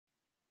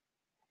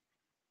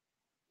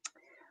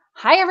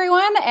Hi,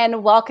 everyone,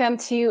 and welcome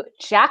to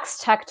JAX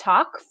Tech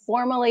Talk,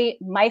 formerly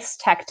Mice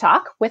Tech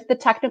Talk, with the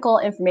technical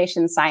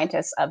information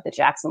scientists of the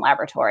Jackson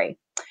Laboratory.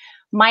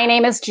 My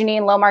name is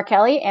Janine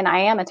Lomarkelli, and I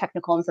am a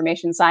technical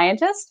information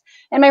scientist.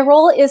 And my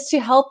role is to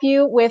help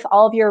you with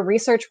all of your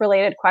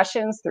research-related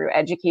questions through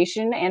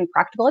education and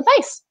practical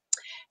advice.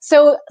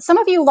 So some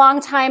of you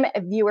longtime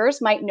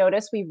viewers might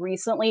notice we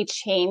recently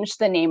changed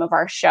the name of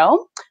our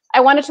show.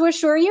 I wanted to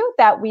assure you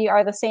that we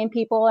are the same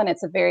people, and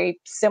it's a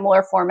very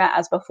similar format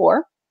as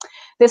before.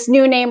 This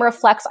new name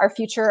reflects our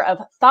future of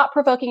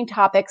thought-provoking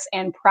topics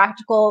and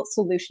practical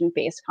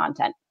solution-based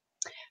content.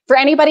 For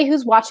anybody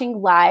who's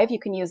watching live, you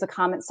can use the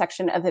comment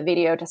section of the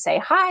video to say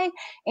hi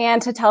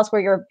and to tell us where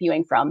you're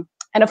viewing from.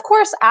 And of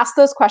course, ask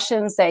those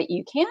questions that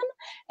you can,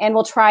 and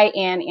we'll try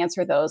and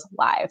answer those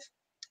live.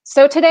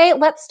 So today,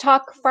 let's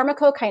talk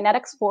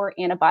pharmacokinetics for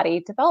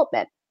antibody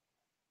development.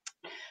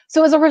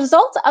 So as a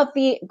result of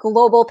the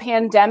global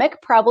pandemic,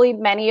 probably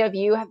many of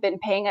you have been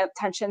paying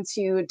attention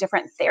to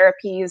different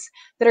therapies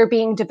that are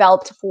being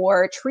developed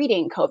for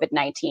treating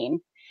COVID-19.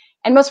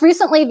 And most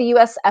recently, the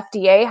US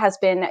FDA has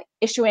been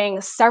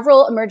issuing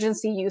several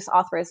emergency use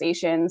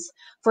authorizations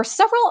for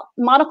several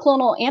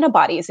monoclonal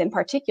antibodies in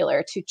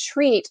particular to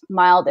treat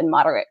mild and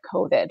moderate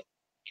COVID.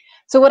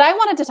 So what I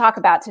wanted to talk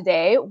about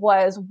today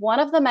was one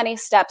of the many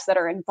steps that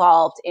are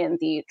involved in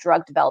the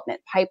drug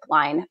development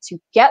pipeline to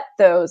get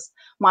those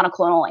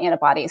monoclonal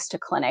antibodies to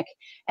clinic,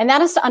 and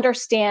that is to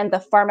understand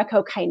the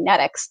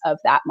pharmacokinetics of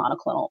that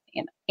monoclonal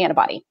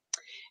antibody.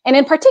 And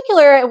in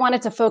particular, I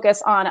wanted to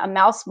focus on a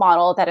mouse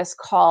model that is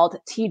called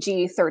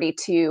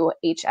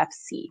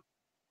TG32HFC.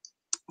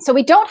 So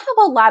we don't have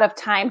a lot of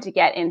time to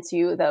get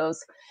into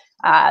those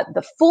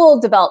the full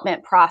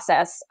development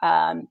process,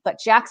 but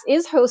JAX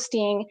is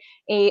hosting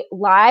a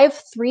live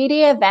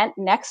 3-day event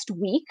next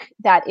week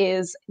that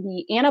is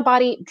the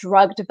Antibody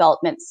Drug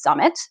Development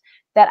Summit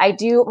that I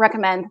do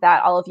recommend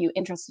that all of you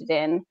interested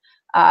in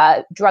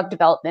drug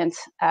development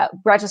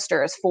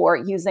registers for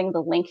using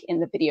the link in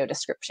the video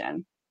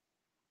description.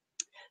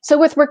 So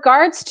with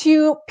regards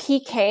to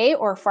PK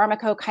or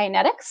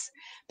pharmacokinetics,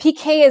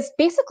 PK is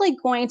basically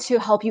going to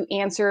help you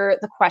answer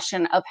the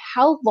question of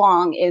how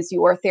long is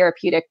your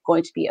therapeutic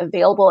going to be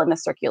available in the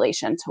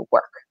circulation to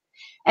work.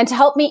 And to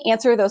help me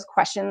answer those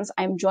questions,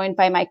 I'm joined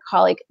by my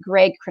colleague,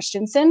 Greg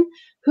Christensen,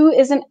 who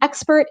is an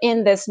expert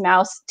in this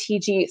mouse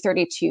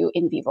TG32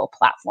 in vivo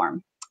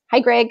platform. Hi,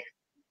 Greg.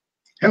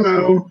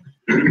 Hello.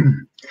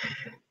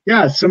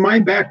 Yeah, so my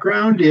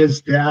background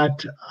is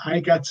that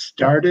I got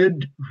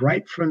started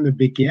right from the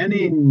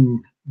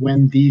beginning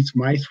when these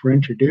mice were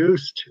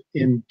introduced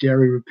in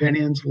Derry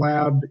Rapinian's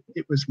lab.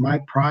 It was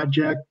my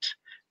project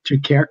to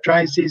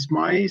characterize these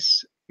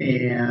mice,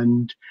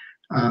 and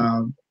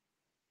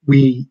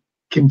we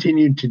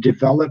continued to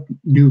develop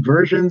new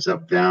versions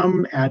of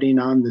them, adding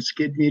on the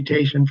SCID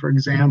mutation, for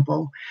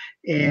example.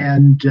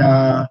 And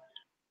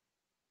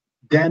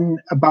then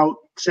about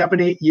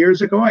 7-8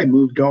 years ago, I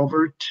moved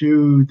over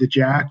to the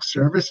JAX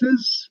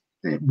services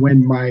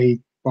when my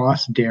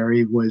boss,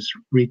 Derry, was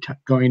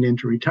going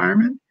into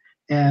retirement.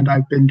 And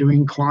I've been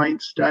doing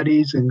client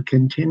studies and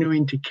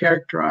continuing to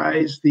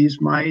characterize these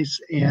mice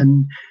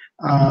and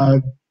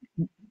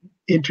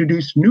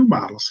introduce new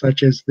models,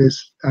 such as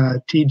this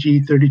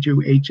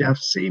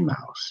TG32HFC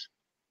mouse.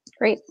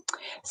 Great.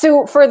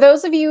 So for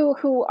those of you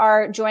who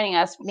are joining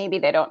us, maybe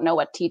they don't know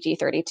what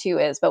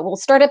TG32 is, but we'll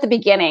start at the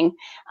beginning.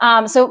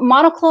 So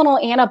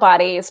monoclonal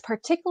antibodies,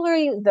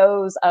 particularly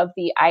those of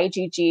the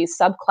IgG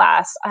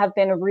subclass, have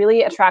been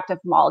really attractive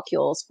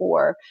molecules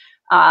for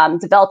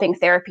developing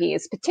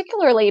therapies,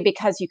 particularly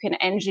because you can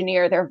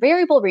engineer their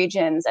variable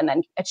regions and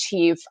then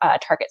achieve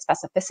target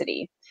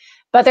specificity.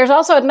 But there's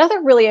also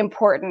another really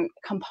important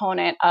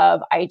component of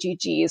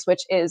IgGs,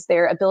 which is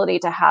their ability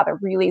to have a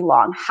really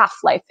long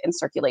half-life in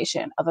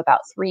circulation of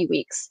about 3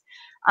 weeks,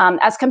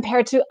 as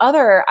compared to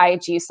other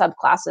Ig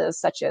subclasses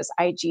such as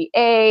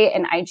IgA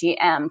and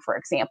IgM, for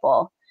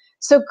example.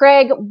 So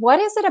Greg, what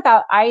is it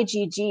about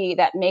IgG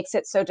that makes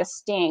it so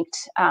distinct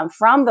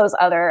from those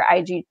other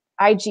Ig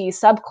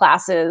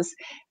subclasses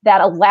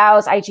that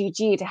allows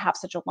IgG to have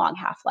such a long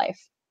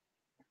half-life?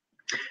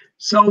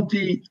 So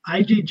the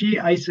IgG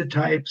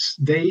isotypes,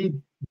 they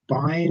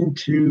bind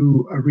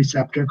to a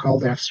receptor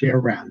called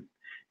FcRn.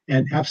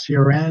 And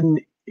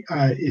FcRn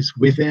is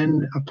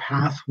within a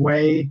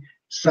pathway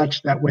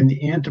such that when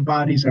the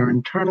antibodies are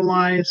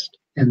internalized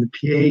and the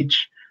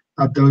pH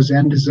of those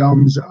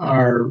endosomes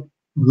are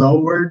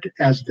lowered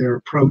as they're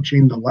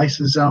approaching the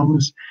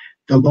lysosomes,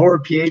 the lower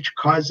pH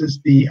causes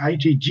the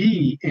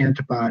IgG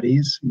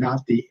antibodies,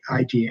 not the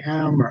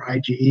IgM or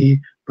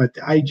IgE, but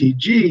the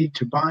IgG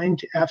to bind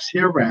to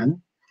FcRn,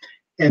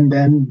 and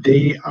then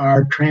they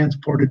are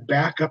transported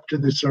back up to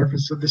the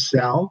surface of the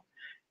cell,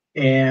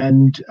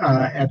 and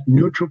at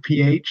neutral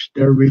pH,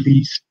 they're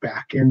released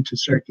back into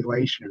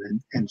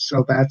circulation, and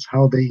so that's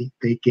how they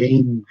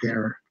gain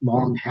their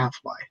long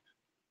half-life.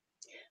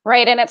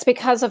 Right, and it's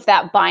because of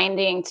that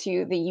binding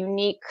to the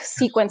unique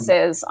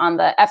sequences on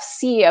the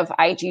Fc of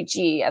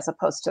IgG as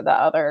opposed to the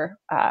other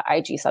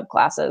Ig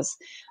subclasses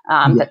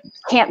that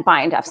can't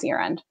bind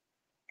FcRn.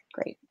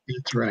 Great.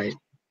 That's right.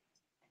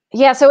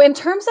 Yeah, so in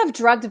terms of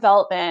drug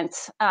development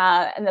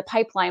and the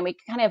pipeline, we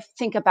kind of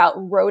think about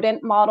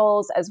rodent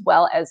models as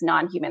well as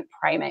non-human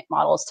primate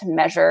models to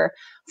measure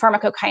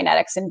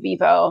pharmacokinetics in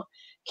vivo.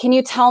 Can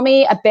you tell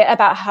me a bit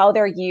about how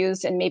they're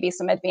used and maybe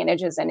some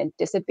advantages and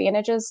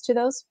disadvantages to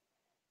those?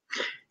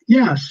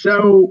 Yeah,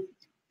 so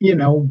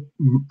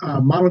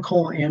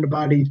monoclonal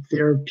antibody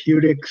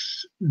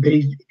therapeutics,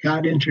 they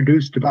got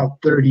introduced about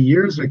 30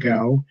 years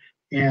ago,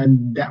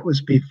 and that was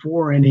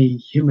before any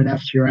human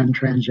FcRn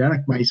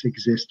transgenic mice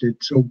existed.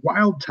 So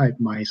wild type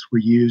mice were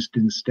used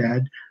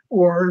instead,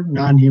 or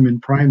non-human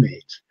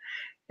primates.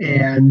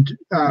 And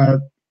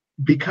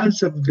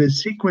because of the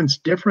sequence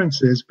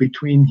differences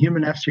between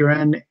human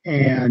FcRn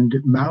and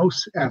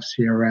mouse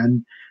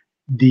FcRn,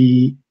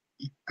 the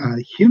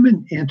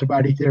human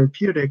antibody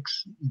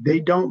therapeutics,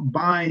 they don't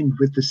bind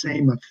with the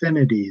same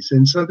affinities.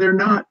 And so they're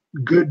not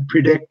good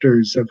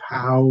predictors of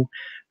how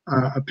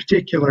a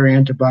particular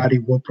antibody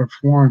will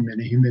perform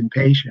in a human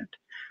patient.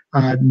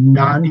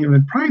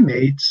 Non-human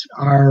primates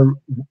are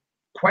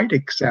quite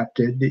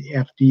accepted. The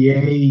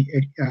FDA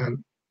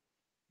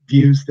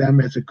views them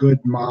as a good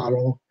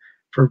model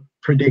for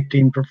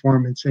predicting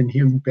performance in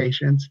human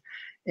patients.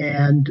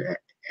 And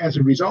as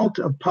a result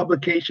of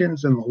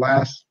publications in the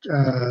last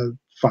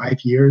 5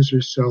 years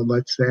or so,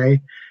 let's say,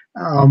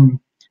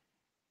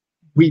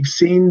 we've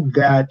seen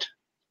that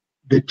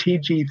the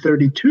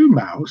TG32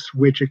 mouse,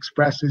 which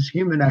expresses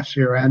human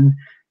FcRn,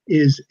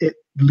 is at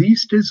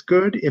least as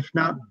good, if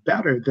not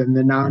better, than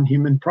the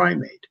non-human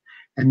primate.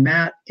 And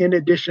that, in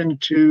addition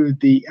to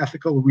the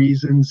ethical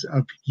reasons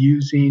of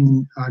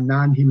using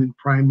non-human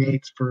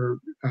primates for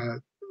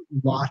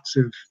lots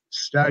of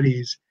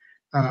studies,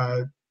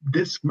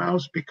 this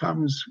mouse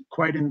becomes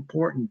quite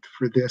important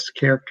for this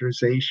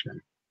characterization.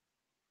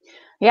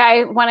 Yeah,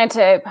 I wanted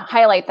to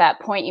highlight that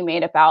point you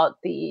made about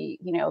the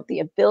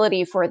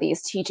ability for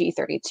these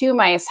TG32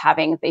 mice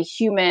having the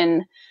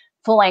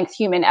full-length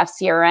human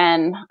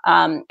FcRn,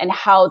 and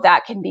how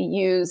that can be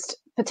used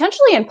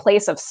potentially in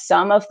place of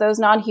some of those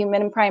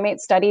non-human primate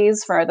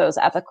studies for those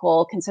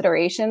ethical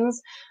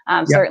considerations.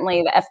 Yep.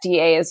 Certainly the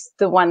FDA is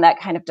the one that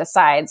kind of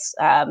decides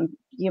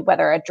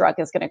whether a drug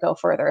is going to go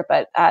further.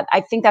 But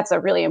I think that's a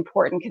really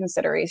important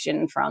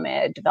consideration from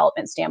a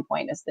development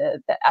standpoint, is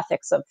the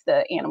ethics of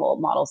the animal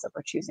models that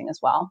we're choosing as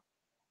well.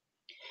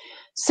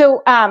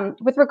 So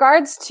with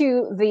regards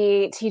to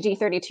the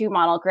TG32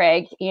 model,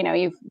 Greg,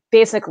 you've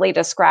basically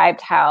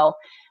described how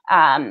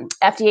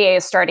FDA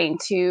is starting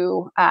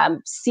to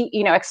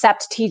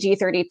accept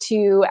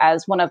TG32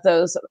 as one of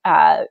those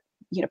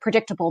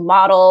predictable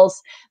models.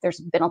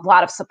 There's been a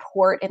lot of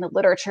support in the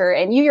literature,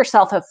 and you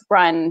yourself have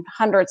run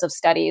hundreds of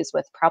studies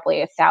with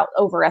probably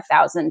over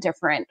 1,000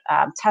 different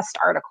test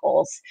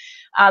articles.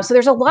 So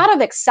there's a lot of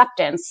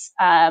acceptance,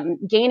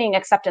 gaining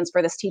acceptance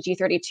for this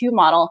TG32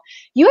 model.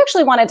 You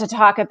actually wanted to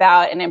talk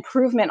about an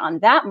improvement on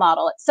that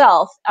model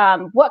itself.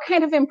 What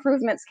kind of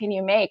improvements can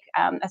you make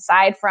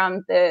aside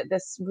from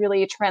this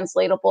really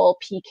translatable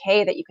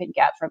PK that you can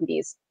get from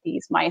these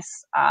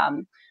mice?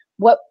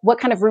 What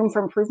kind of room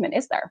for improvement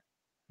is there?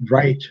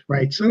 Right.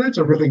 So that's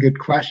a really good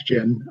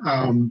question.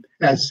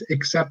 As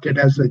accepted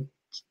as the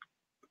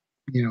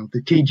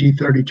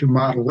TG32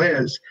 model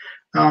is,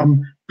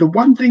 the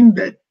one thing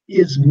that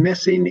is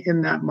missing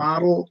in that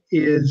model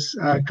is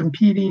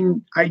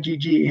competing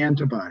IgG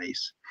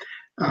antibodies.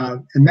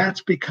 And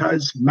that's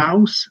because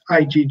mouse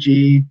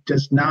IgG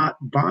does not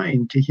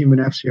bind to human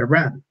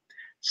FcRn.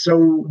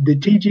 So the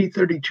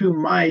TG32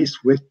 mice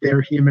with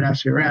their human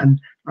FcRn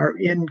are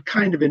in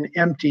kind of an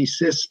empty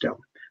system.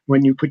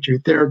 When you put your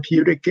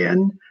therapeutic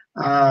in,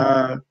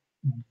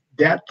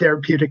 that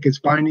therapeutic is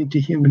binding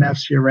to human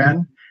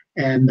FcRn,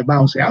 and the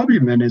mouse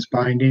albumin is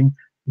binding,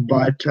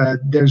 but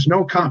there's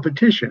no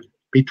competition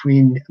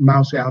between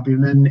mouse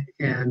albumin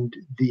and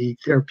the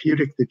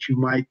therapeutic that you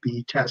might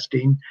be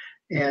testing.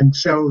 And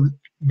so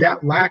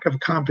that lack of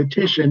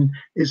competition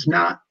is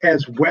not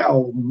as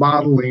well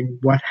modeling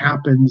what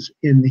happens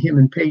in the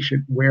human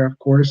patient, where, of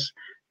course,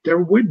 there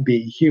would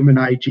be human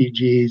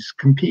IgGs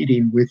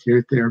competing with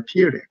your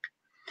therapeutic.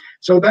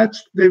 So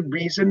that's the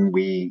reason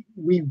we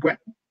went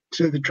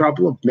to the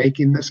trouble of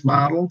making this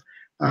model.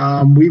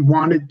 We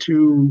wanted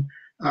to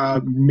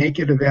make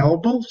it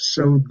available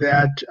so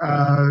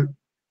that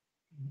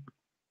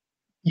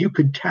you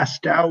could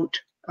test out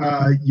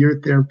your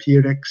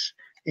therapeutics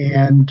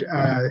and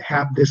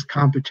have this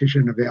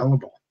competition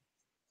available.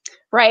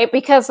 Right,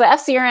 because the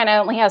FcRn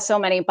only has so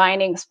many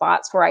binding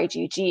spots for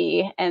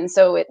IgG, and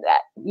so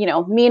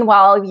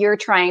meanwhile you're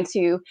trying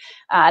to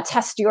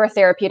test your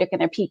therapeutic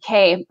in a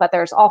PK, but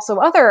there's also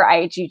other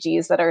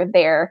IgGs that are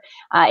there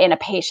in a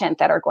patient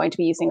that are going to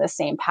be using the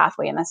same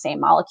pathway and the same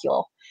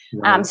molecule.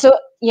 Right. So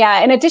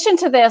yeah, in addition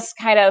to this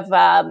kind of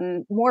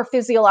more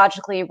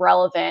physiologically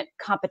relevant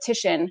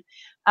competition,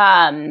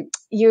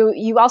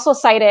 you also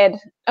cited,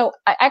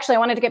 actually I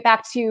wanted to get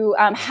back to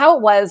how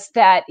it was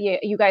that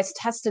you guys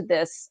tested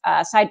this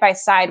side by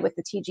side with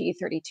the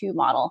TG32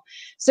 model.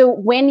 So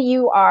when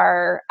you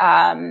are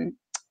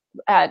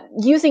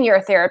using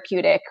your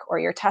therapeutic or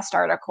your test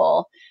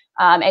article,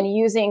 and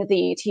using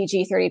the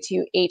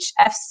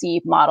TG32HFC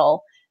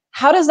model.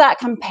 How does that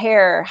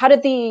compare? How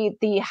did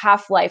the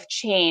half-life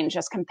change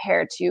as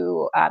compared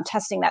to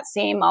testing that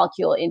same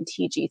molecule in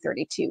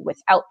TG32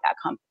 without that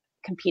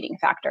competing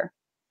factor?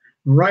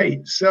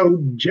 Right. So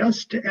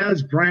just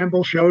as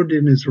Bramble showed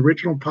in his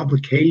original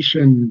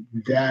publication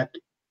that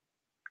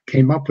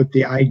came up with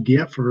the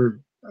idea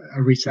for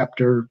a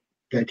receptor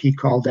that he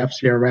called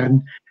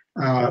FcRn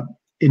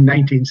in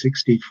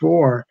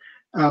 1964,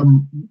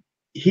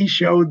 he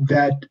showed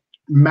that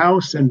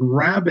mouse and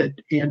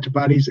rabbit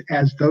antibodies,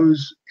 as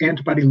those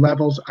antibody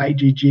levels,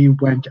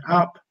 IgG, went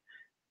up,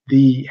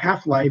 the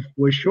half-life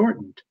was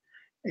shortened.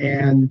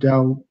 And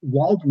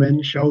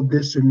Waldman showed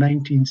this in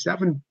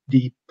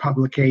 1970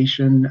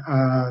 publication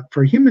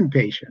for human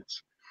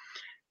patients.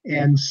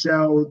 And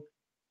so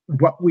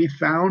what we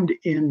found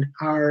in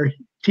our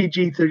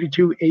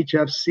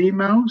TG32HFC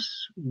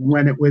mouse,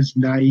 when it was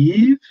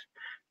naive,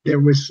 there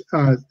was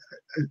a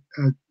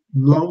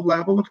low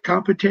level of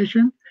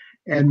competition.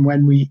 And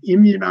when we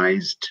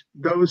immunized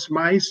those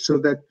mice so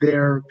that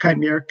their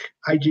chimeric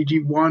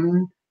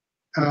IgG1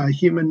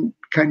 human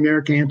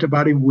chimeric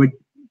antibody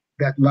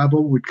that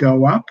level would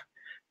go up,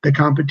 the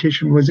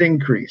competition was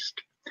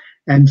increased.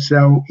 And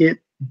so it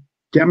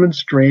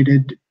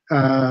demonstrated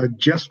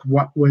just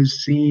what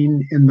was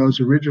seen in those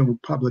original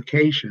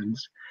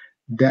publications,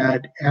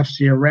 that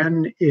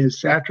FcRn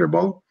is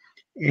saturable,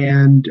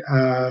 and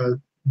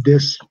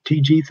this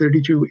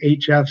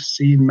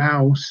TG32HFC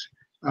mouse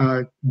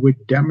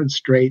would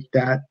demonstrate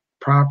that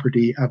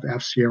property of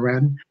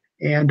FcRn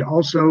and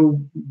also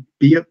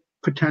be a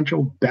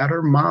potential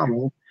better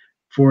model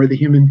for the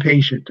human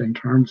patient in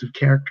terms of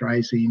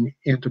characterizing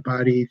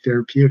antibody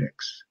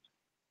therapeutics.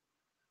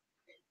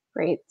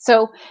 Great.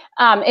 So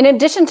in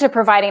addition to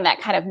providing that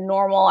kind of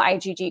normal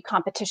IgG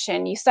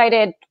competition, you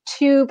cited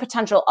two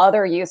potential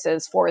other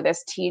uses for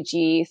this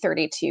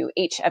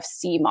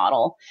TG32HFC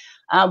model.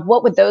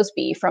 What would those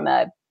be from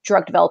a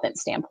drug development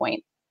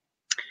standpoint?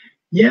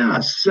 Yeah,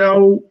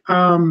 so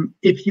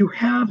if you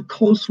have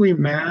closely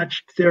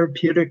matched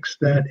therapeutics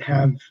that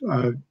have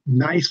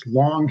nice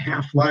long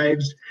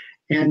half-lives,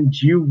 and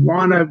you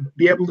want to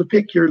be able to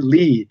pick your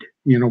lead,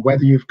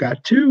 whether you've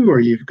got 2 or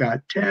you've got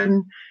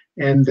 10,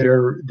 and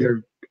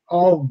they're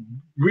all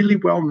really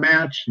well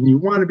matched, and you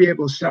want to be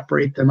able to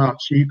separate them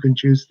out so you can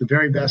choose the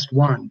very best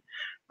one.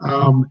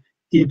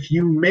 If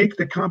you make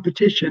the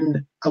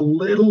competition a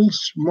little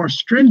more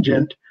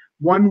stringent,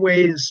 one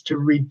way is to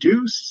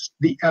reduce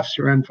the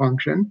FcRn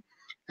function,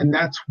 and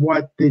that's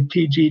what the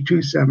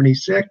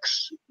TG276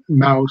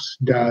 mouse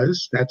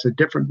does. That's a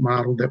different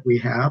model that we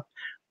have.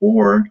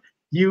 Or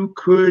you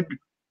could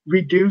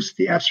reduce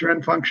the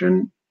FcRn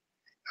function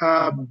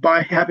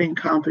by having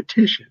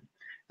competition.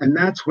 And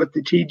that's what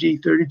the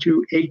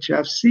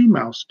TG32HFC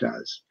mouse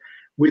does.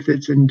 With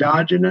its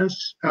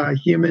endogenous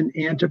human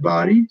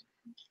antibody,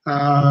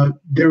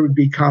 there would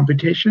be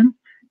competition,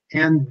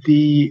 and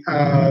the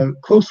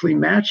closely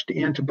matched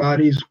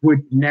antibodies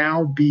would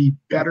now be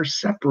better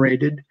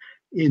separated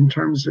in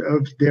terms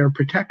of their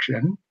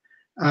protection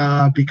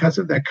because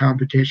of that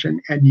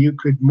competition, and you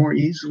could more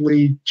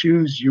easily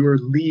choose your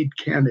lead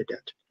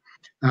candidate.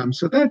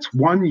 So that's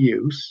one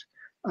use.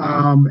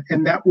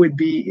 And that would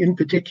be, in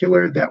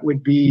particular, that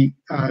would be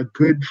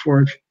good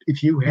for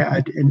if you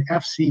had an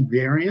FC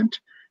variant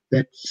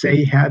that,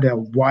 say, had a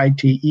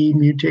YTE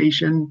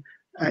mutation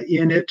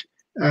in it,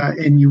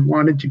 and you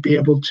wanted to be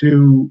able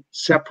to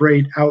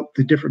separate out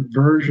the different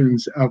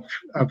versions of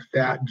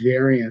that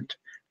variant.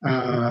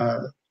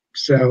 And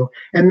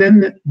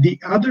then the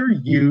other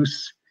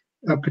use,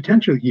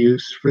 potential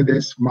use for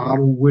this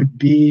model would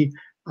be,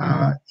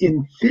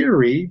 in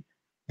theory,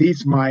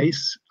 these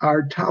mice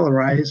are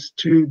tolerized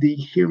to the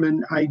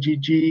human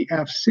IgG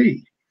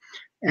Fc.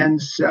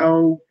 And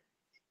so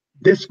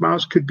this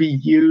mouse could be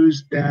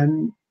used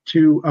then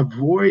to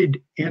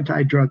avoid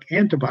anti-drug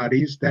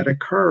antibodies that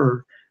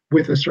occur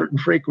with a certain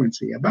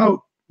frequency.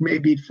 About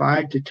maybe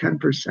 5 to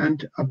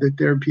 10% of the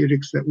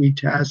therapeutics that we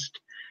test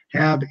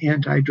have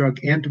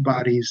anti-drug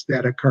antibodies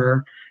that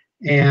occur.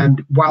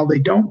 And while they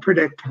don't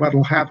predict what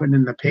will happen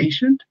in the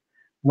patient,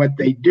 what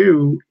they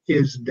do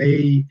is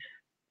they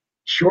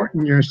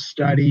shorten your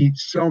study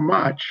so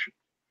much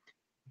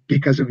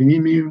because of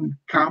immune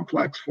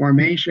complex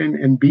formation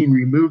and being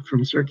removed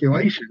from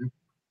circulation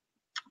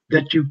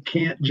that you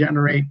can't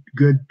generate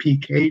good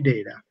PK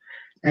data.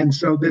 And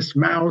so this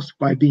mouse,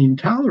 by being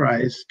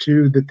tolerized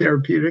to the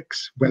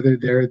therapeutics, whether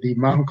they're the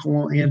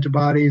monoclonal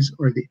antibodies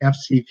or the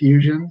Fc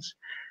fusions,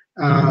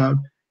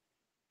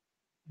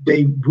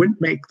 they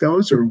wouldn't make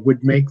those or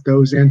would make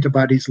those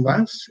antibodies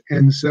less.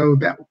 And so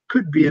that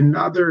could be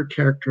another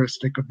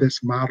characteristic of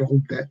this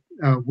model that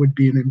would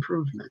be an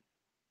improvement.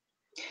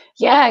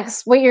 Yeah,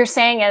 what you're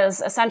saying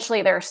is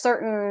essentially there are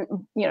certain,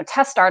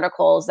 test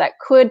articles that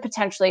could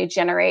potentially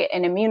generate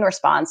an immune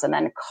response and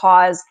then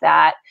cause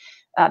that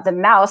the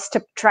mouse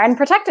to try and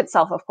protect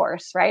itself, of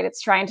course, right?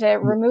 It's trying to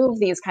remove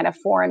these kind of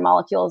foreign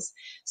molecules.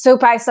 So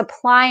by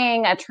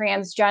supplying a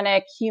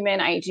transgenic human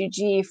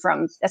IgG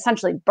from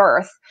essentially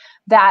birth,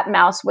 that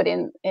mouse would,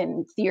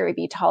 in theory,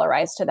 be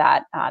tolerized to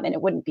that, and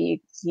it wouldn't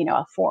be,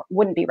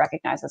 wouldn't be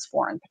recognized as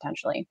foreign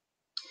potentially.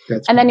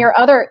 And then your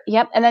other,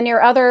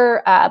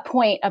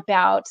 point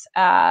about,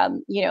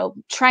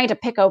 trying to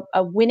pick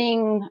a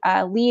winning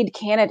lead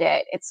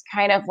candidate. It's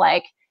kind of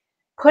like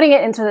putting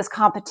it into this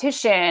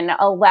competition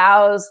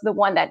allows the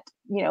one that,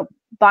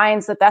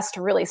 binds the best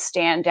to really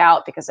stand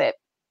out, because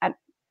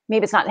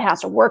maybe it's not, it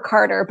has to work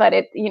harder, but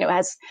it,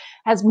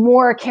 has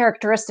more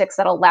characteristics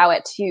that allow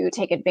it to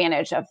take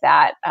advantage of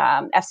that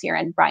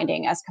FcRn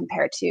binding as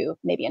compared to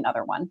maybe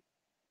another one.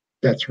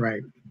 That's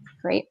right.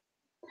 Great.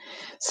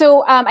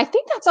 So I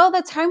think that's all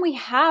the time we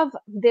have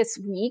this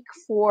week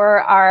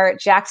for our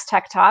JAX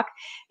Tech Talk.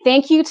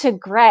 Thank you to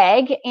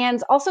Greg.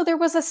 And also there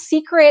was a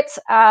secret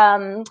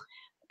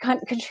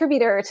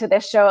contributor to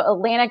this show,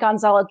 Elena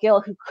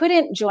Gonzalo-Gil, who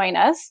couldn't join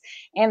us.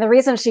 And the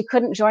reason she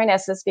couldn't join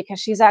us is because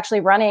she's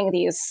actually running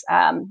these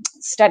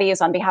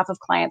studies on behalf of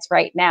clients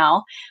right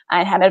now,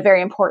 and had a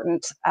very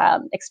important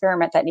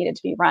experiment that needed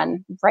to be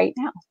run right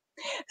now.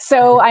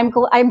 So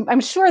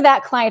I'm sure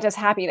that client is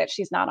happy that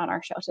she's not on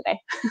our show today.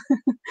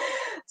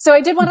 So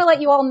I did want to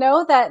let you all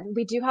know that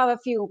we do have a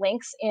few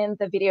links in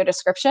the video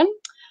description.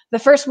 The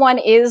first one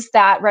is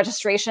that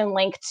registration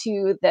link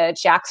to the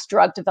JAX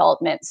Drug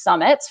Development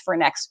Summit for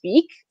next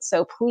week.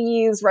 So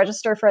please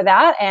register for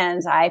that,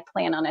 and I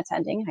plan on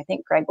attending. I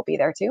think Greg will be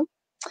there too.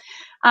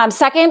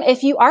 Second,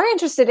 if you are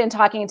interested in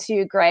talking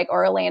to Greg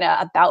or Elena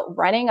about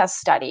running a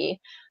study,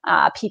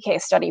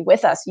 PK study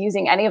with us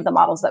using any of the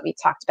models that we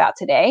talked about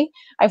today,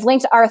 I've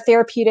linked our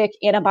Therapeutic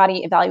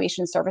Antibody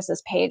Evaluation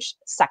Services page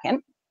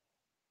second.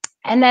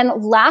 And then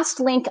last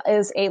link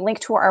is a link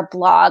to our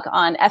blog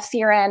on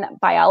FcRn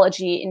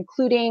biology,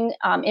 including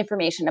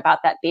information about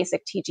that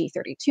basic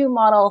TG32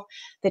 model,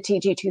 the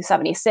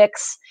TG276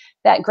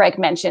 that Greg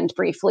mentioned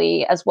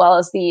briefly, as well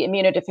as the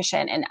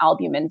immunodeficient and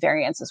albumin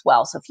variants as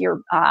well. So if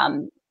you're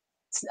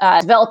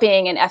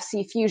developing an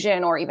FC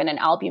fusion or even an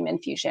albumin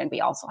fusion,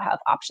 we also have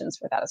options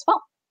for that as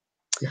well.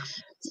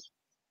 Yes.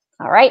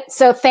 All right.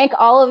 So thank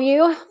all of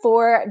you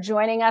for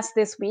joining us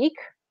this week.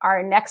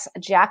 Our next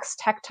JAX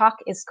Tech Talk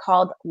is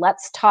called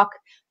Let's Talk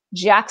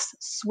JAX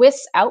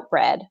Swiss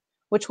Outbred,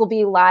 which will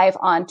be live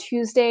on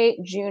Tuesday,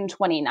 June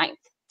 29th.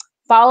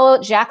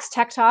 Follow JAX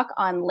Tech Talk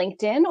on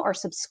LinkedIn or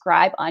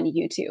subscribe on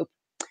YouTube.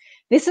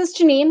 This is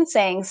Janine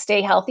saying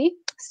stay healthy,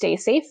 stay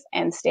safe,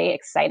 and stay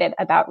excited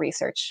about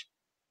research.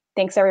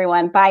 Thanks,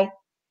 everyone. Bye.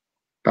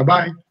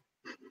 Bye-bye.